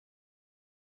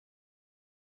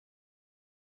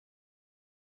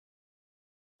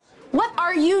What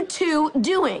are you two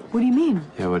doing? What do you mean?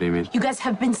 Yeah, what do you mean? You guys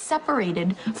have been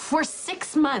separated for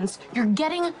 6 months. You're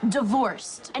getting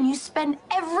divorced. And you spend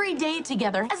every day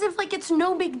together as if like it's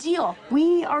no big deal.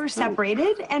 We are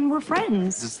separated and we're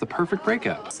friends. It's the perfect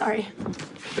breakup. Sorry.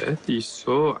 Betty's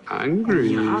so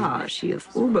angry. Yeah, she is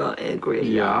uber angry.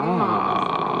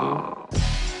 Yeah.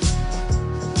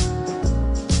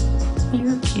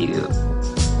 You're cute.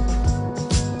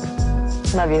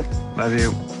 Love you. Love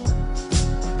you.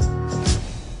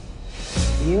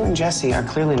 You and Jesse are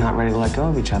clearly not ready to let go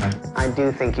of each other. I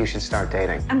do think you should start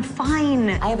dating. I'm fine.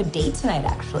 I have a date tonight,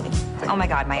 actually. Oh my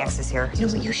God, my ex is here. You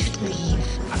know what? You should leave.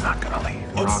 I'm not gonna leave.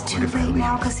 It's too late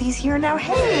now because he's here now.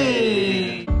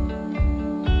 Hey!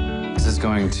 This is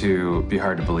going to be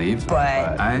hard to believe,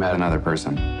 But- I met another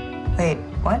person. Wait,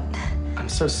 what? I'm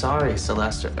so sorry,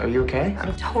 Celeste. Are you okay?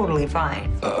 I'm totally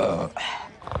fine.